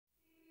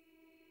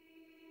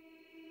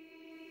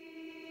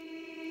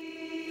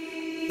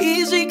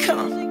Easy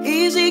come,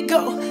 easy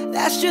go,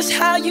 that's just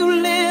how you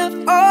live.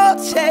 Oh,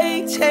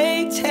 take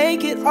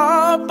it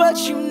all, but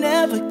you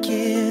never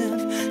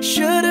give.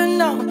 Should've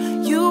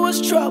known you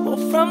was trouble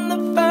from the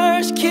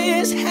first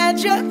kiss. Had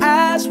your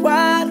eyes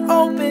wide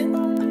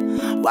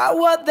open, why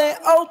were they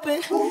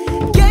open?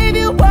 Gave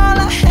you all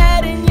I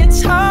had and you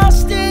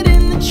tossed it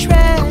in the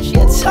trash.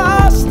 You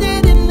tossed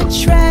it in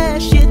the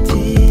trash, you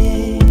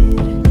did.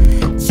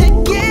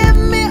 To give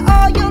me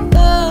all your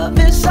love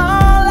is all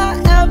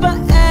I ever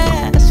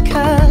ask.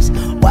 Cause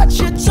what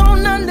you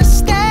don't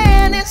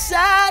understand is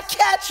I'd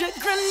catch a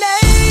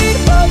grenade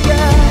for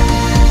ya,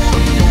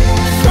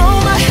 throw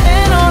my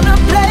hand on a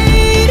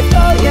blade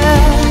for ya,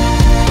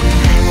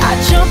 I'd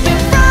jump in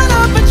front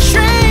of a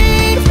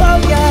train for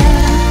ya.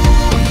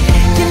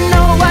 You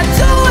know I'd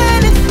do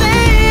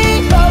anything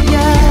for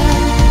ya.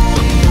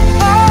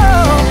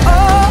 Oh,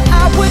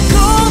 I would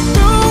go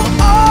through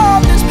all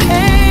this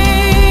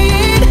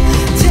pain,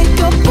 take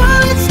a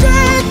bullet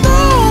straight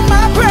through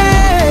my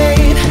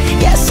brain.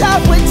 Yes, I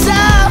would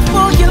die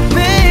for you,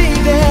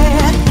 baby,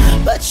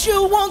 but you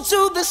won't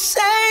do the same.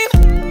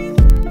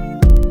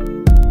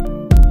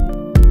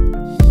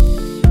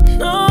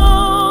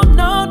 No,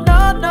 no,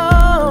 no, no.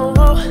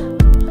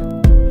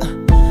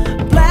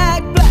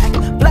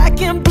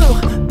 Black and blue,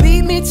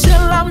 beat me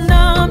till I'm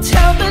numb.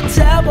 Tell the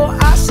devil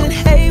I said,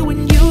 hey,